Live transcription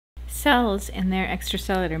Cells and their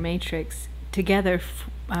extracellular matrix together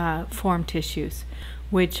form tissues,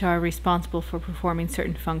 which are responsible for performing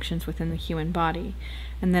certain functions within the human body.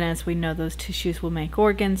 And then, as we know, those tissues will make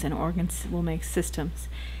organs, and organs will make systems.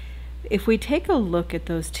 If we take a look at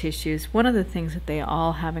those tissues, one of the things that they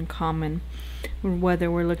all have in common, whether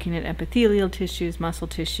we're looking at epithelial tissues, muscle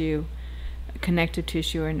tissue, connective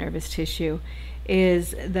tissue, or nervous tissue,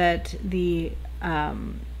 is that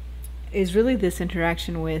is really this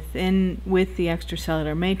interaction with the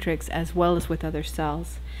extracellular matrix as well as with other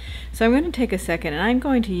cells. So I'm going to take a second, and I'm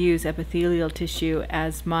going to use epithelial tissue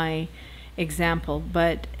as my example,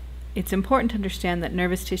 but it's important to understand that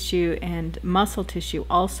nervous tissue and muscle tissue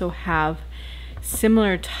also have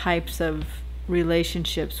similar types of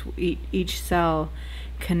relationships, each cell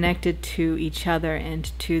connected to each other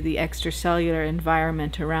and to the extracellular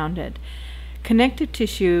environment around it. Connective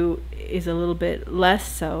tissue is a little bit less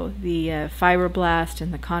so. The fibroblast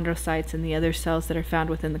and the chondrocytes and the other cells that are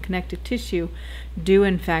found within the connective tissue do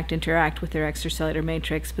in fact interact with their extracellular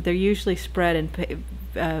matrix, but they're usually spread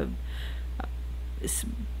and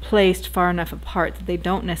placed far enough apart that they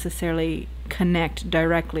don't necessarily connect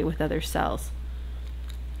directly with other cells.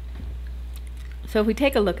 So if we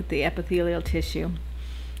take a look at the epithelial tissue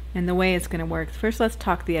and the way it's going to work, first let's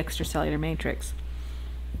talk the extracellular matrix.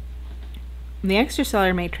 The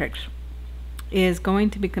extracellular matrix is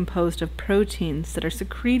going to be composed of proteins that are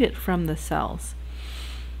secreted from the cells.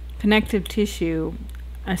 Connective tissue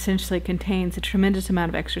essentially contains a tremendous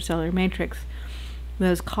amount of extracellular matrix.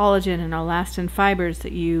 Those collagen and elastin fibers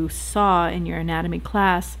that you saw in your anatomy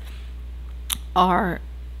class are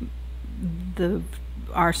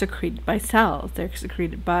secreted by cells. They're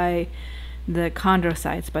secreted by the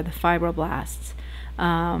chondrocytes, by the fibroblasts,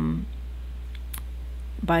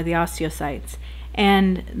 by the osteocytes,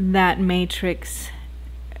 and that matrix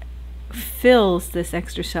fills this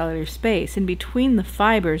extracellular space. In between the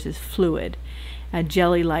fibers is fluid, a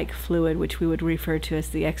jelly-like fluid, which we would refer to as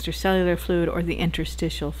the extracellular fluid or the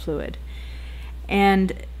interstitial fluid.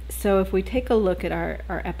 And so if we take a look at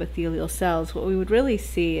our epithelial cells, what we would really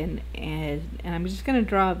see, and I'm just going to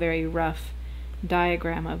draw a very rough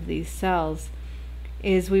diagram of these cells,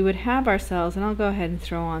 is we would have our cells, and I'll go ahead and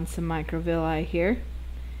throw on some microvilli here.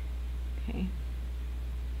 Okay.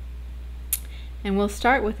 And we'll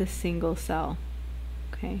start with a single cell.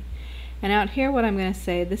 Okay. And out here, what I'm going to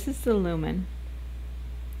say, this is the lumen.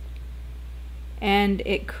 And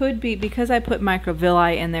it could be, because I put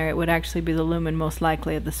microvilli in there, it would actually be the lumen most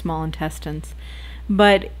likely of the small intestines.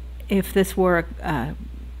 But if this were a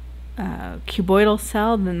cuboidal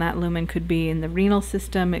cell, then that lumen could be in the renal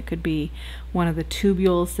system. It could be one of the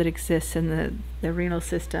tubules that exists in the renal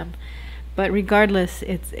system. But regardless,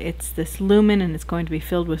 it's this lumen, and it's going to be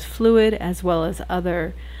filled with fluid as well as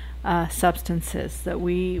other substances that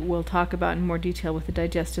we will talk about in more detail with the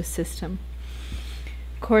digestive system.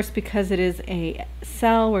 Of course, because it is a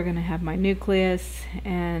cell, we're going to have my nucleus,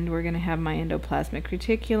 and we're going to have my endoplasmic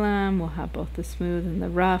reticulum. We'll have both the smooth and the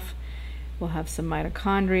rough. We'll have some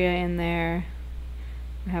mitochondria in there.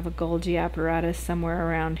 We'll have a Golgi apparatus somewhere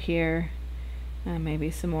around here, maybe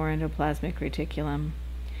some more endoplasmic reticulum,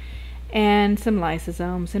 and some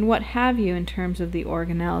lysosomes, and what have you in terms of the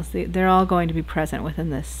organelles. They're all going to be present within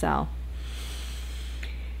this cell.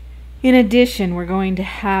 In addition, we're going to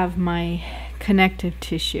have my connective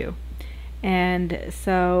tissue. And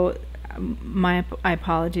so, my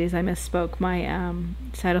apologies, I misspoke, my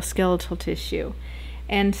cytoskeletal tissue.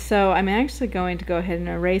 And so I'm actually going to go ahead and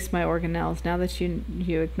erase my organelles now that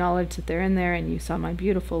you acknowledge that they're in there and you saw my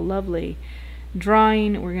beautiful, lovely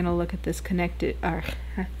drawing. We're going to look at this connected,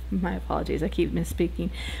 my apologies, I keep misspeaking.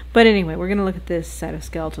 But anyway, we're going to look at this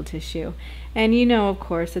cytoskeletal tissue. And you know, of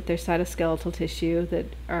course, that there's cytoskeletal tissue that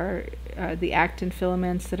are the actin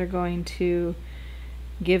filaments that are going to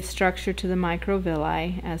give structure to the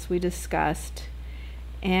microvilli, as we discussed.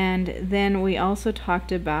 And then we also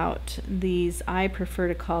talked about these, I prefer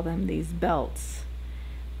to call them these belts.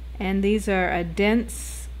 And these are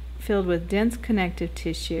filled with dense connective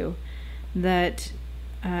tissue that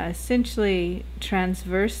essentially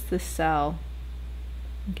transverse the cell.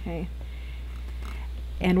 Okay.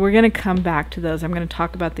 And we're going to come back to those. I'm going to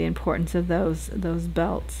talk about the importance of those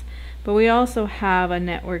belts. But we also have a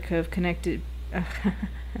network of connected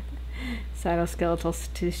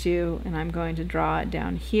cytoskeletal tissue, and I'm going to draw it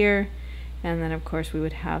down here. And then, of course, we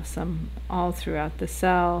would have some all throughout the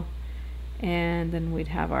cell. And then we'd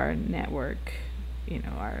have our network, you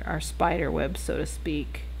know, our spider web, so to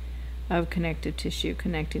speak, of connective tissue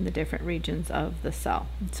connecting the different regions of the cell.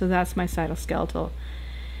 So that's my cytoskeletal.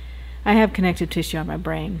 I have connective tissue on my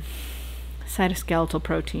brain, cytoskeletal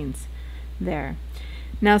proteins there.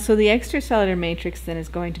 Now, so the extracellular matrix then is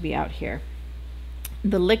going to be out here.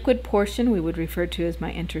 The liquid portion we would refer to as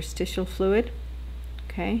my interstitial fluid,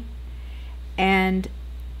 okay? And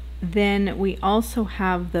then we also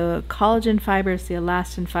have the collagen fibers, the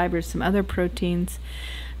elastin fibers, some other proteins,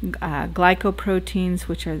 glycoproteins,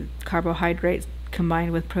 which are carbohydrates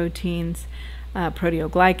combined with proteins,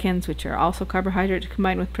 proteoglycans, which are also carbohydrates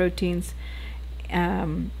combined with proteins.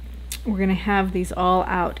 We're going to have these all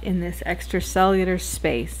out in this extracellular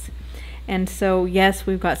space. And so, yes,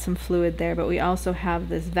 we've got some fluid there, but we also have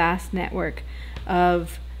this vast network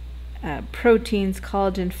of proteins,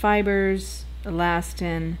 collagen fibers,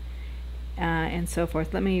 elastin, and so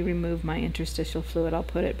forth. Let me remove my interstitial fluid. I'll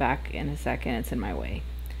put it back in a second. It's in my way.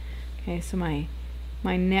 Okay, so my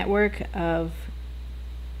network of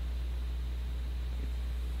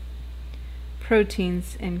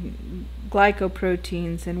proteins and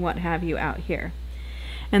glycoproteins and what have you out here.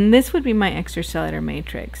 And this would be my extracellular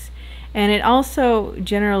matrix. And it also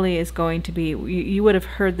generally is going to be, you would have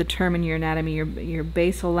heard the term in your anatomy, your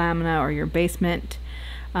basal lamina or your basement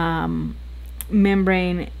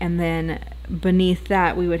membrane, and then beneath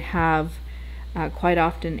that we would have quite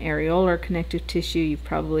often areolar connective tissue. You've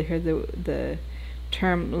probably heard the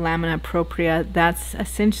term lamina propria. That's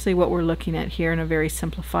essentially what we're looking at here in a very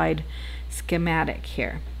simplified schematic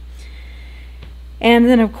here. And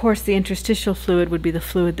then of course the interstitial fluid would be the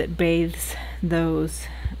fluid that bathes those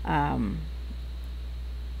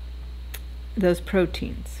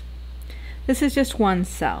proteins. This is just one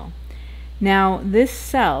cell. Now this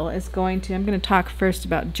cell is going to, I'm going to talk first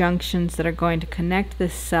about junctions that are going to connect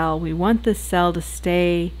this cell. We want this cell to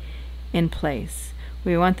stay in place.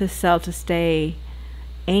 We want this cell to stay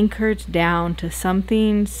anchored down to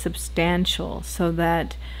something substantial so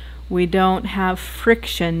that we don't have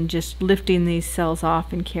friction just lifting these cells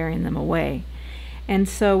off and carrying them away. And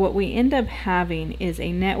so what we end up having is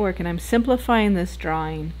a network, and I'm simplifying this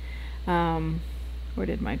drawing. Where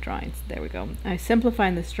did my drawings? There we go. I'm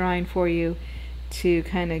simplifying this drawing for you to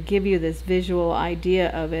kind of give you this visual idea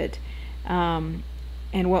of it. And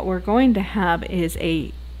what we're going to have is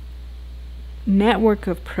a network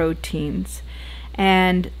of proteins.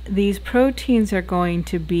 And these proteins are going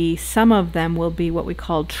to be, some of them will be what we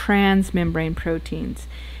call transmembrane proteins.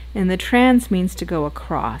 And the trans means to go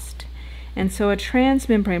across. And so a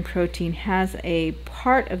transmembrane protein has a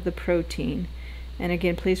part of the protein, and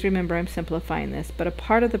again, please remember I'm simplifying this, but a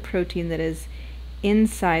part of the protein that is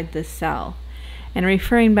inside the cell. And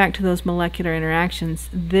referring back to those molecular interactions,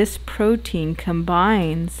 this protein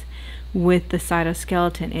combines with the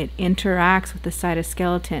cytoskeleton. It interacts with the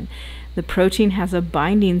cytoskeleton. The protein has a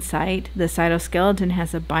binding site, the cytoskeleton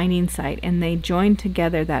has a binding site, and they join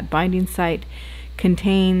together. That binding site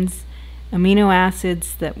contains amino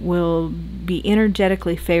acids that will be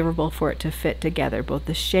energetically favorable for it to fit together. Both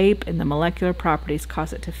the shape and the molecular properties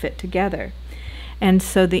cause it to fit together. And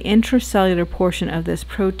so the intracellular portion of this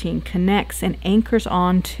protein connects and anchors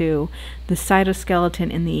onto the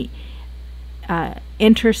cytoskeleton in the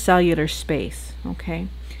intercellular space, okay?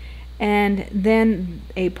 And then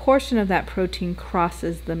a portion of that protein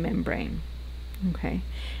crosses the membrane, okay?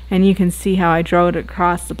 And you can see how I drew it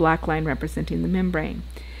across the black line representing the membrane.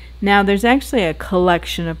 Now there's actually a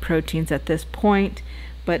collection of proteins at this point,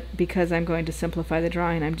 but because I'm going to simplify the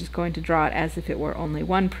drawing, I'm just going to draw it as if it were only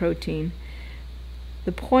one protein.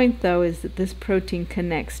 The point though is that this protein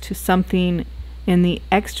connects to something in the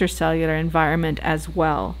extracellular environment as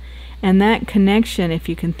well. And that connection, if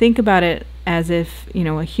you can think about it as if, you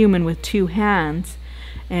know, a human with two hands,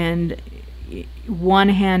 and one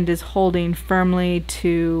hand is holding firmly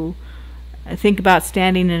to, think about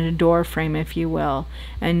standing in a door frame, if you will,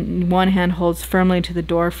 and one hand holds firmly to the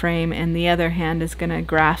door frame and the other hand is going to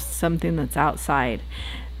grasp something that's outside.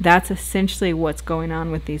 That's essentially what's going on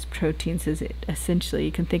with these proteins. Is it essentially,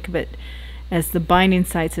 you can think of it as the binding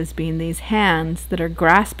sites as being these hands that are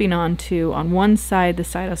grasping onto, on one side, the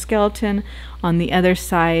cytoskeleton, on the other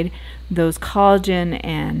side, those collagen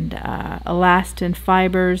and elastin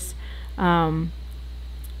fibers.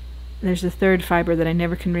 There's a third fiber that I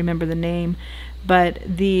never can remember the name, but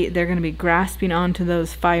they're going to be grasping onto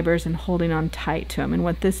those fibers and holding on tight to them. And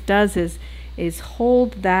what this does is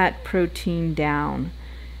hold that protein down,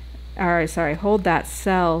 or sorry, hold that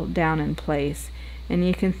cell down in place. And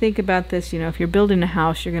you can think about this, you know, if you're building a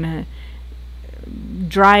house, you're going to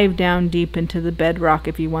drive down deep into the bedrock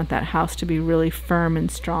if you want that house to be really firm and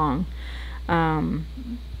strong. And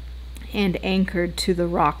anchored to the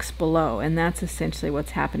rocks below, and that's essentially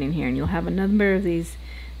what's happening here. And you'll have a number of these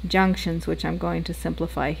junctions, which I'm going to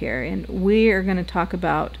simplify here, and we are going to talk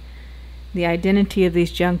about the identity of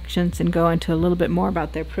these junctions and go into a little bit more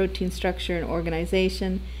about their protein structure and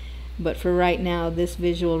organization. But for right now, this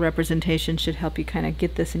visual representation should help you kind of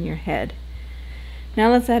get this in your head. Now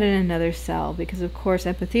let's add in another cell, because of course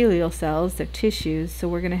epithelial cells, they're tissues, so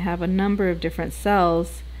we're going to have a number of different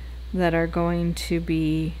cells that are going to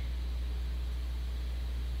be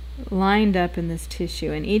lined up in this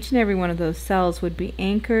tissue, and each and every one of those cells would be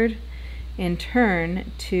anchored in turn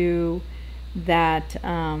to that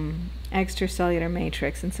extracellular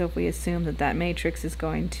matrix. And so if we assume that that matrix is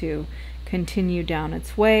going to continue down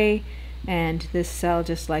its way, and this cell,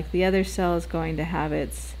 just like the other cell, is going to have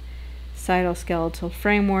its cytoskeletal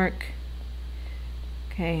framework.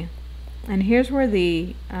 Okay, and here's where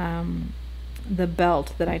the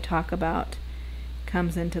belt that I talk about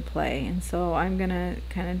comes into play. And so I'm gonna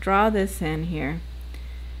kind of draw this in here.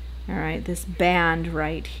 All right, this band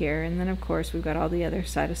right here, and then of course we've got all the other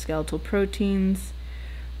cytoskeletal proteins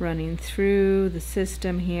running through the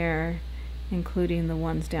system here, including the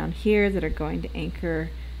ones down here that are going to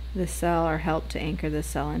anchor the cell or help to anchor the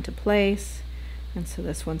cell into place. And so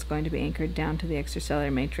this one's going to be anchored down to the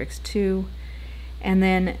extracellular matrix too. And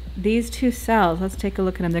then these two cells, let's take a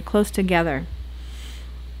look at them. They're close together.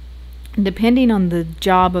 Depending on the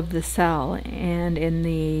job of the cell, and in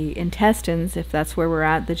the intestines, if that's where we're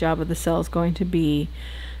at, the job of the cell is going to be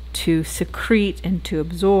to secrete and to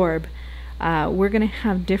absorb. We're going to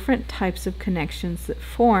have different types of connections that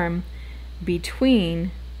form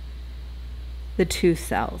between the two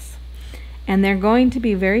cells. And they're going to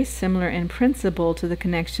be very similar in principle to the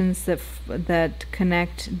connections that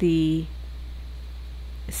connect the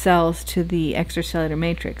cells to the extracellular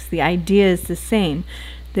matrix. The idea is the same.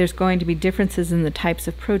 There's going to be differences in the types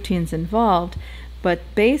of proteins involved, but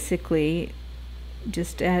basically,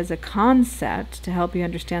 just as a concept, to help you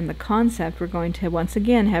understand the concept, we're going to once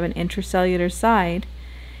again have an intracellular side,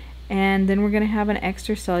 and then we're going to have an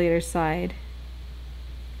extracellular side.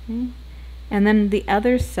 Okay. And then the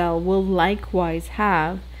other cell will likewise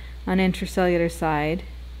have an intracellular side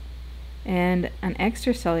and an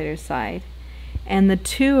extracellular side. And the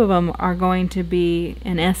two of them are going to be,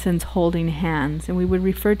 in essence, holding hands. And we would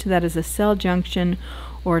refer to that as a cell junction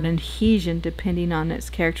or an adhesion, depending on its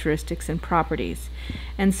characteristics and properties.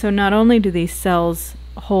 And so not only do these cells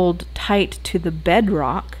hold tight to the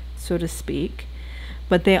bedrock, so to speak,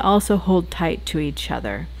 but they also hold tight to each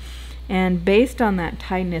other. And based on that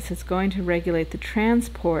tightness, it's going to regulate the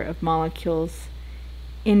transport of molecules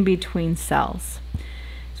in between cells.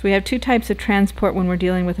 So we have two types of transport when we're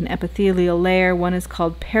dealing with an epithelial layer. One is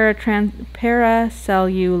called paracellular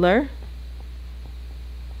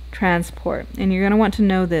transport, and you're going to want to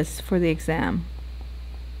know this for the exam.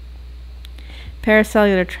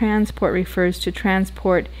 Paracellular transport refers to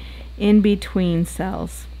transport in between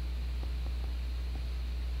cells.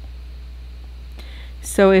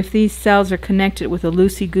 So if these cells are connected with a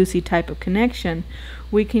loosey-goosey type of connection,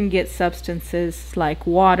 we can get substances like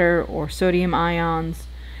water or sodium ions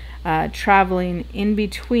traveling in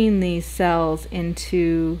between these cells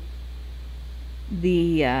into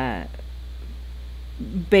the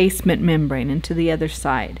basement membrane, into the other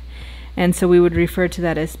side. And so we would refer to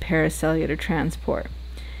that as paracellular transport.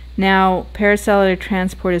 Now, paracellular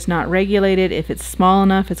transport is not regulated. If it's small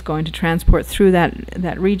enough, it's going to transport through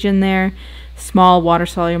that region there. Small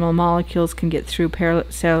water-soluble molecules can get through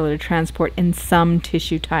paracellular transport in some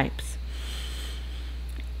tissue types.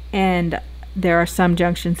 And there are some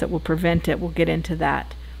junctions that will prevent it. We'll get into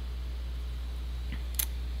that.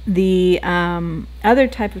 The other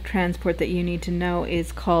type of transport that you need to know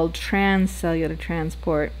is called transcellular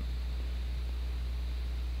transport.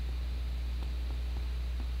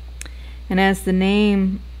 And as the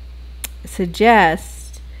name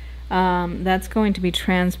suggests, that's going to be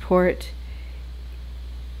transport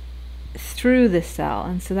through the cell,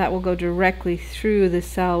 and so that will go directly through the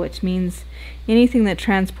cell, which means anything that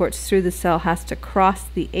transports through the cell has to cross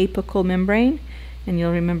the apical membrane. And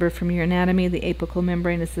you'll remember from your anatomy, the apical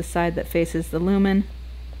membrane is the side that faces the lumen,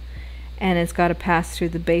 and it's got to pass through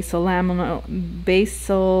the basal laminar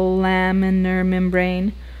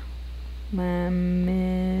membrane,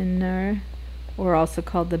 or also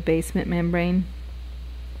called the basement membrane.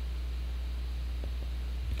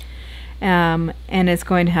 And it's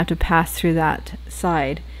going to have to pass through that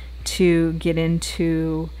side to get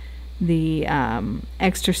into the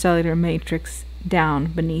extracellular matrix down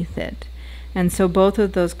beneath it. And so both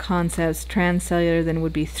of those concepts, transcellular then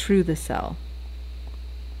would be through the cell,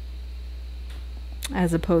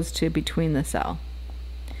 as opposed to between the cell.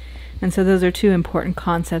 And so those are two important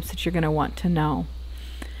concepts that you're going to want to know.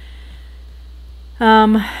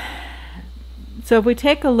 So if we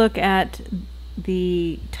take a look at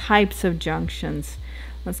the types of junctions.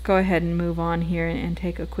 Let's go ahead and move on here and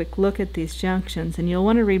take a quick look at these junctions, and you'll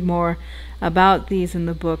want to read more about these in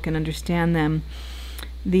the book and understand them.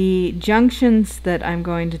 The junctions that I'm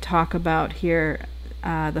going to talk about here,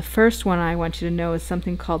 the first one I want you to know is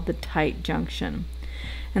something called the tight junction.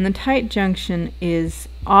 And the tight junction is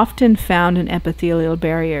often found in epithelial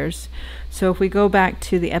barriers. So if we go back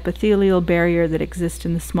to the epithelial barrier that exists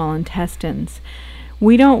in the small intestines,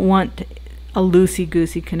 we don't want a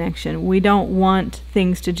loosey-goosey connection. We don't want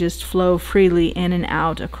things to just flow freely in and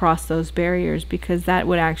out across those barriers, because that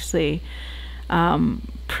would actually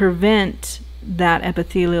prevent that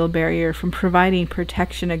epithelial barrier from providing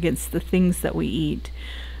protection against the things that we eat.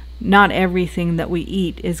 Not everything that we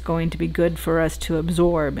eat is going to be good for us to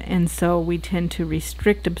absorb, and so we tend to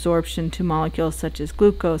restrict absorption to molecules such as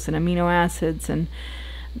glucose and amino acids and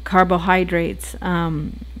carbohydrates.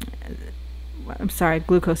 I'm sorry,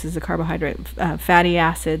 glucose is a carbohydrate, fatty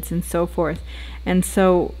acids and so forth. And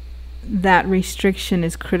so that restriction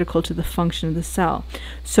is critical to the function of the cell.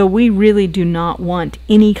 So we really do not want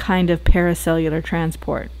any kind of paracellular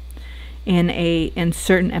transport in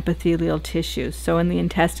certain epithelial tissues. So in the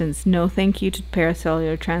intestines, no thank you to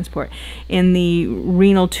paracellular transport. In the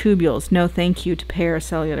renal tubules, no thank you to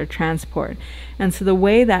paracellular transport. And so the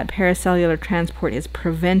way that paracellular transport is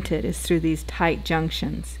prevented is through these tight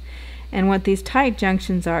junctions. And what these tight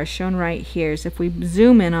junctions are, shown right here, is if we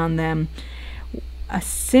zoom in on them,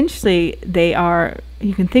 essentially they are,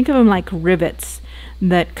 you can think of them like rivets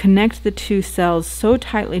that connect the two cells so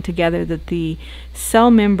tightly together that the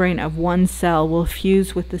cell membrane of one cell will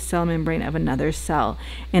fuse with the cell membrane of another cell,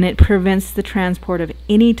 and it prevents the transport of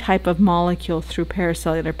any type of molecule through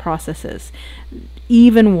paracellular processes,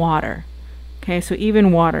 even water. Okay, so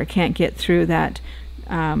even water can't get through that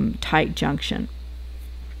tight junction.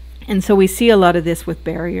 And so we see a lot of this with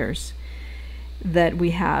barriers that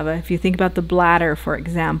we have. If you think about the bladder, for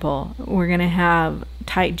example, we're going to have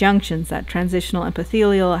tight junctions. That transitional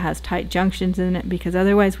epithelial has tight junctions in it, because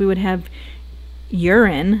otherwise we would have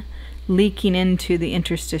urine leaking into the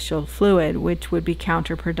interstitial fluid, which would be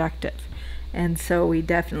counterproductive. And so we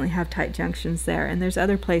definitely have tight junctions there. And there's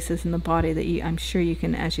other places in the body that I'm sure you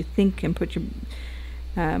can, as you think and put your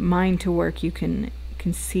mind to work, you can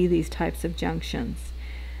see these types of junctions.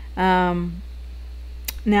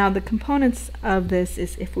 Now the components of this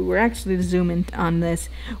is, if we were actually to zoom in on this,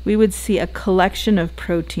 we would see a collection of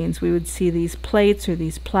proteins. We would see these plates or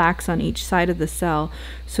these plaques on each side of the cell.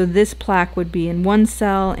 So this plaque would be in one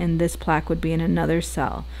cell and this plaque would be in another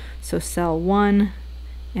cell. So cell 1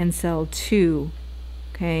 and cell 2,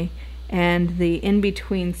 okay? And the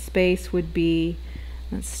in-between space would be,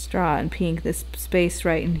 let's draw in pink, this space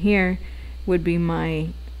right in here would be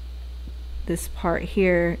this part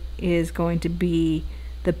here is going to be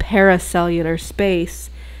the paracellular space,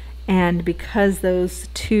 and because those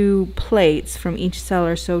two plates from each cell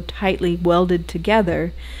are so tightly welded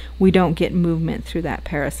together, we don't get movement through that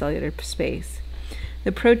paracellular space.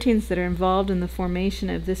 The proteins that are involved in the formation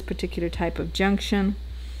of this particular type of junction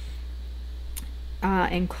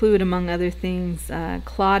include, among other things,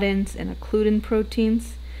 claudins and occludin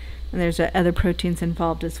proteins. And there's other proteins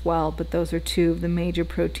involved as well, but those are two of the major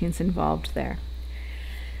proteins involved there.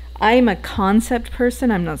 I'm a concept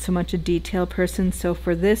person, I'm not so much a detail person, so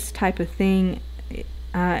for this type of thing,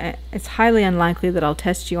 it's highly unlikely that I'll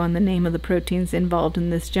test you on the name of the proteins involved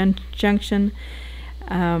in this junction.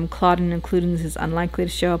 Claudin and occludins is unlikely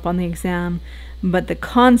to show up on the exam, but the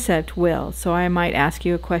concept will. So I might ask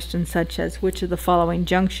you a question such as, which of the following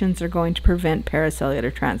junctions are going to prevent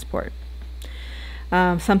paracellular transport?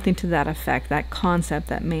 Something to that effect, that concept,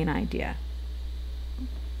 that main idea.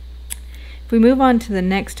 If we move on to the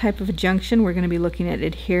next type of a junction, we're going to be looking at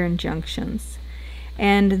adherent junctions.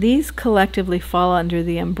 And these collectively fall under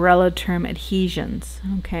the umbrella term adhesions,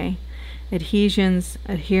 okay? Adhesions,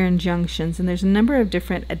 adherent junctions, and there's a number of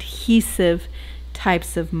different adhesive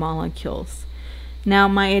types of molecules. Now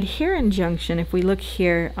my adherent junction, if we look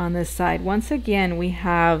here on this side, once again we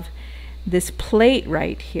have this plate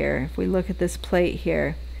right here. If we look at this plate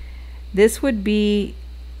here, this would be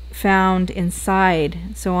found inside,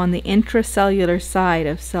 so on the intracellular side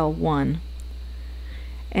of cell 1,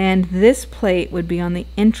 and this plate would be on the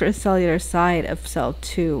intracellular side of cell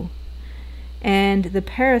 2, and the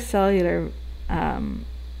paracellular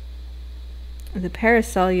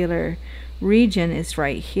region is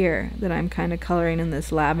right here that I'm kind of coloring in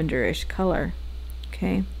this lavenderish color,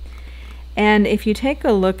 okay? And if you take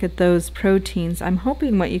a look at those proteins, I'm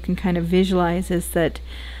hoping what you can kind of visualize is that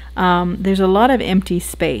there's a lot of empty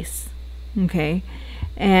space, okay?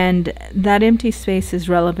 And that empty space is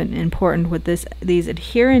relevant and important. What these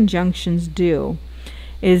adherent junctions do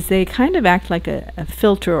is they kind of act like a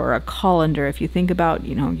filter or a colander. If you think about,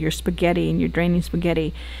 your spaghetti and you're draining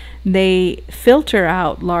spaghetti, they filter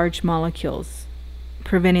out large molecules,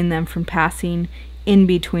 preventing them from passing in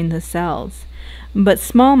between the cells. But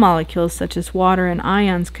small molecules such as water and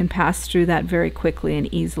ions can pass through that very quickly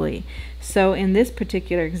and easily. So in this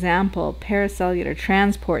particular example, paracellular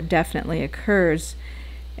transport definitely occurs,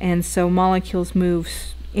 and so molecules move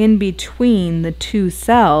in between the two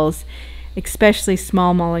cells, especially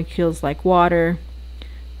small molecules like water,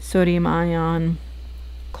 sodium ion,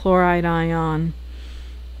 chloride ion,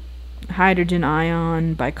 hydrogen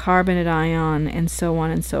ion, bicarbonate ion, and so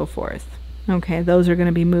on and so forth. Okay, those are going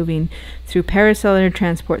to be moving through paracellular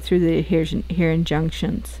transport through the adherent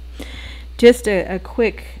junctions. Just a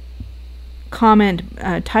quick comment,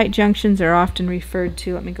 tight junctions are often referred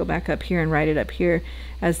to, let me go back up here and write it up here,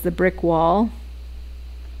 as the brick wall.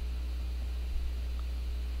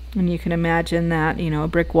 And you can imagine that, a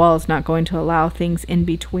brick wall is not going to allow things in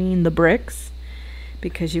between the bricks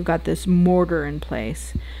because you've got this mortar in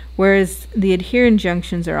place. Whereas the adherent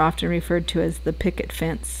junctions are often referred to as the picket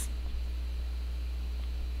fence.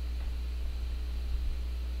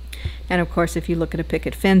 And of course, if you look at a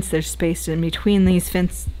picket fence, there's space in between the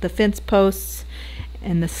fence posts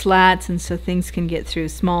and the slats, and so things can get through,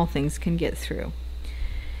 small things can get through.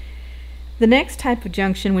 The next type of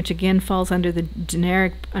junction, which again falls under the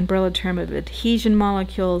generic umbrella term of adhesion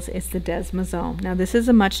molecules, is the desmosome. Now this is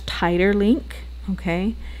a much tighter link,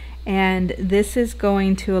 okay? And this is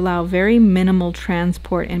going to allow very minimal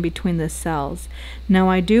transport in between the cells. Now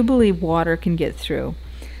I do believe water can get through,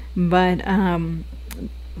 but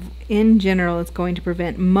in general it's going to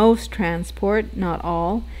prevent most transport, not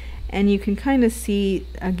all. And you can kind of see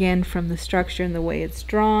again from the structure and the way it's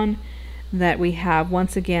drawn that we have,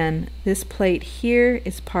 once again, this plate here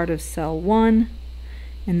is part of cell 1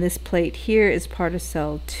 and this plate here is part of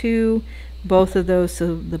cell 2. Both of those,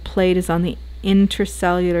 so the plate is on the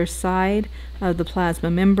intracellular side of the plasma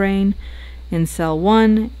membrane in cell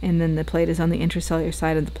 1, and then the plate is on the intracellular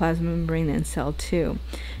side of the plasma membrane in cell 2.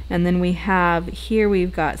 And then we have here,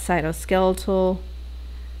 we've got cytoskeletal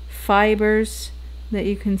fibers that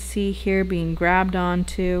you can see here being grabbed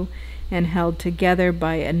onto and held together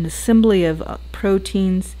by an assembly of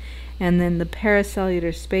proteins, and then the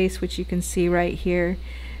paracellular space, which you can see right here.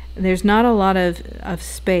 There's not a lot of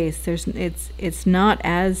space. It's not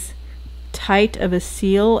as tight of a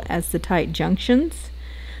seal as the tight junctions,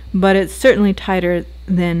 but it's certainly tighter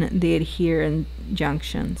than the adherent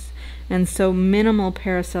junctions. And so minimal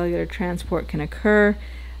paracellular transport can occur.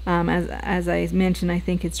 As I mentioned, I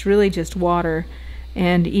think it's really just water,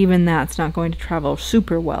 and even that's not going to travel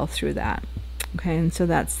super well through that. Okay, and so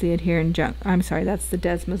that's the that's the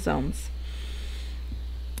desmosomes.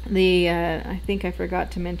 I think I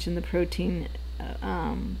forgot to mention the protein,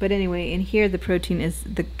 but anyway, in here the protein is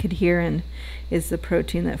the cadherin, is the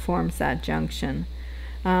protein that forms that junction.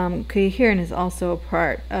 Cadherin is also a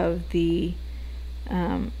part of the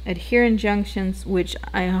adherent junctions, which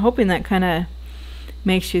I'm hoping that kind of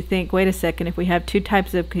makes you think, wait a second, if we have two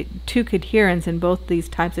cadherins in both these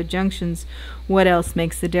types of junctions, what else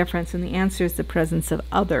makes the difference? And the answer is the presence of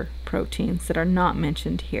other proteins that are not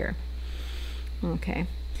mentioned here. Okay,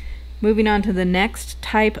 moving on to the next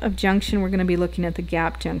type of junction, we're going to be looking at the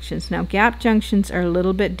gap junctions. Now gap junctions are a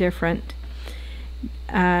little bit different.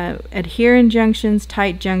 Adherent junctions,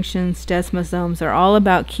 tight junctions, desmosomes are all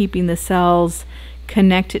about keeping the cells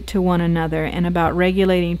connected to one another and about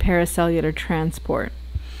regulating paracellular transport.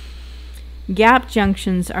 Gap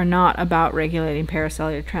junctions are not about regulating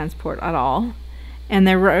paracellular transport at all, and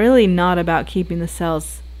they're really not about keeping the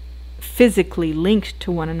cells physically linked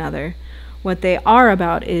to one another. What they are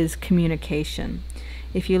about is communication.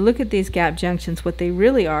 If you look at these gap junctions, what they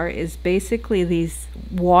really are is basically these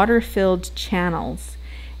water-filled channels.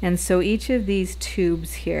 And so each of these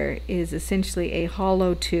tubes here is essentially a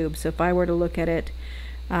hollow tube. So if I were to look at it,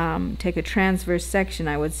 take a transverse section,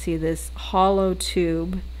 I would see this hollow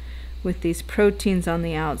tube with these proteins on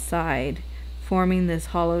the outside forming this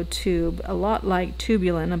hollow tube, a lot like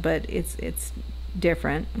tubulin, but it's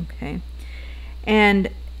different. Okay, and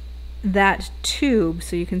that tube,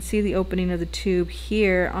 so you can see the opening of the tube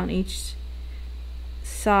here on each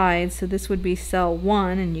side. So this would be cell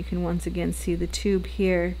 1, and you can once again see the tube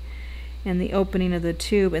here and the opening of the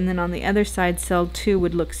tube, and then on the other side cell 2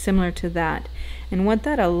 would look similar to that. And what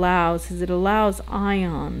that allows is it allows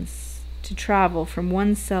ions to travel from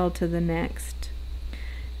one cell to the next.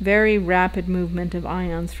 Very rapid movement of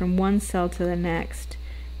ions from one cell to the next,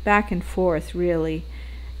 back and forth really.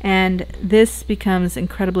 And this becomes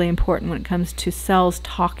incredibly important when it comes to cells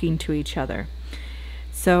talking to each other.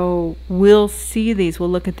 So we'll see these, we'll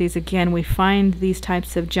look at these again. We find these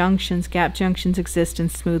types of junctions, gap junctions, exist in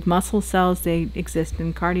smooth muscle cells, they exist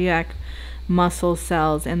in cardiac muscle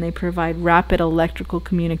cells, and they provide rapid electrical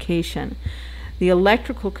communication. The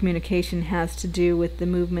electrical communication has to do with the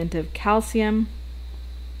movement of calcium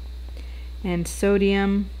and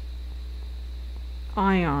sodium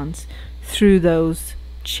ions through those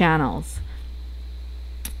channels.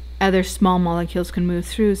 Other small molecules can move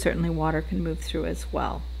through, certainly water can move through as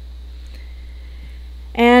well.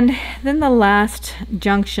 And then the last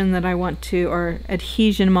junction that I want to, or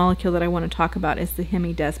adhesion molecule that I want to talk about, is the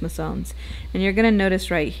hemidesmosomes. And you're going to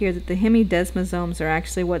notice right here that the hemidesmosomes are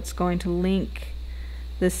actually what's going to link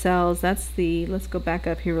the cells. That's the, let's go back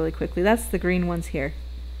up here really quickly, that's the green ones here.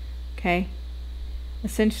 Okay?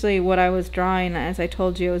 Essentially what I was drawing, as I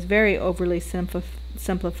told you, it was very overly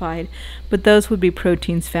simplified, but those would be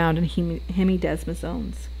proteins found in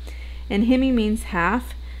hemidesmosomes. And hemi means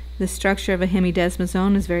half. The structure of a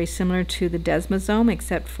hemidesmosome is very similar to the desmosome,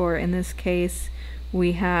 except for in this case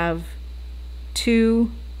we have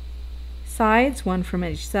two sides, one from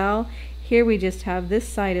each cell. Here we just have this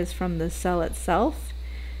side is from the cell itself,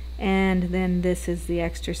 and then this is the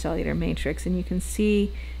extracellular matrix, and you can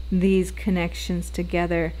see these connections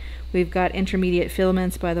together. We've got intermediate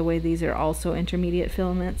filaments, by the way, these are also intermediate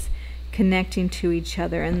filaments connecting to each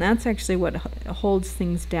other, and that's actually what holds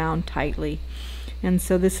things down tightly. And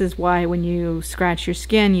so this is why when you scratch your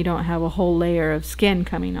skin, you don't have a whole layer of skin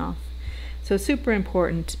coming off. So super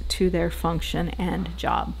important to their function and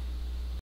job.